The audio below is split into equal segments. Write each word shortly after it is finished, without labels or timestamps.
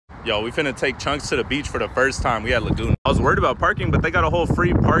Yo, we finna take Chunks to the beach for the first time. We at Laguna. I was worried about parking, but they got a whole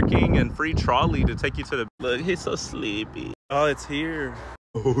free parking and free trolley to take you to the... Look, he's so sleepy. Oh, it's here.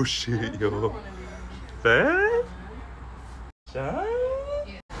 Oh, shit, yo. Fat?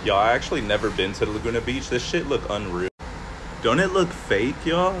 Yo, I actually never been to the Laguna Beach. This shit look unreal. Don't it look fake,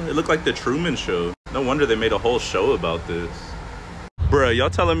 y'all? It looked like the Truman Show. No wonder they made a whole show about this. Bruh, y'all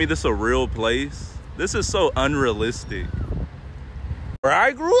telling me this a real place? This is so unrealistic. Where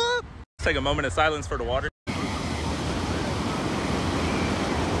I grew up? Let's take a moment of silence for the water.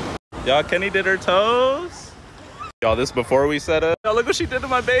 Y'all, Kenny did her toes. Y'all, this before we set up. Y'all, look what she did to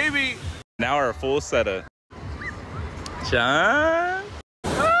my baby. Now our full setup. John.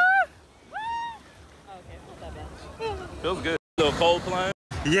 Feels good. Little cold plunge.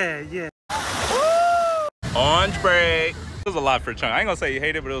 Yeah. Orange break. It was a lot for Chunk. I ain't gonna say you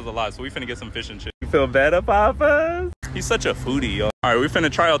hate it, but it was a lot. So we finna get some fish and chips. You feel better, Papa? He's such a foodie, y'all. All right, we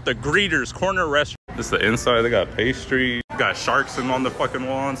finna try out the Greeters Corner Restaurant. This is the inside. They got pastry. Got sharks in on the fucking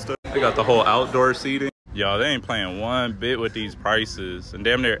wall and stuff. They got the whole outdoor seating. Y'all, they ain't playing one bit with these prices. And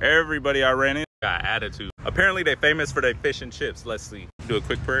damn near everybody I ran in got attitude. Apparently, they famous for their fish and chips. Let's see. Do a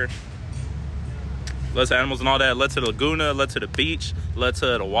quick prayer. Let's animals and all that. Let's to the Laguna. Let's to the beach. Let's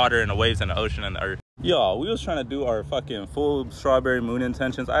to the water and the waves and the ocean and the earth. Y'all, we was trying to do our fucking full strawberry moon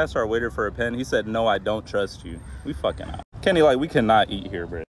intentions. I asked our waiter for a pen. He said, no, I don't trust you. We fucking out. Kenny, like, we cannot eat here, bro.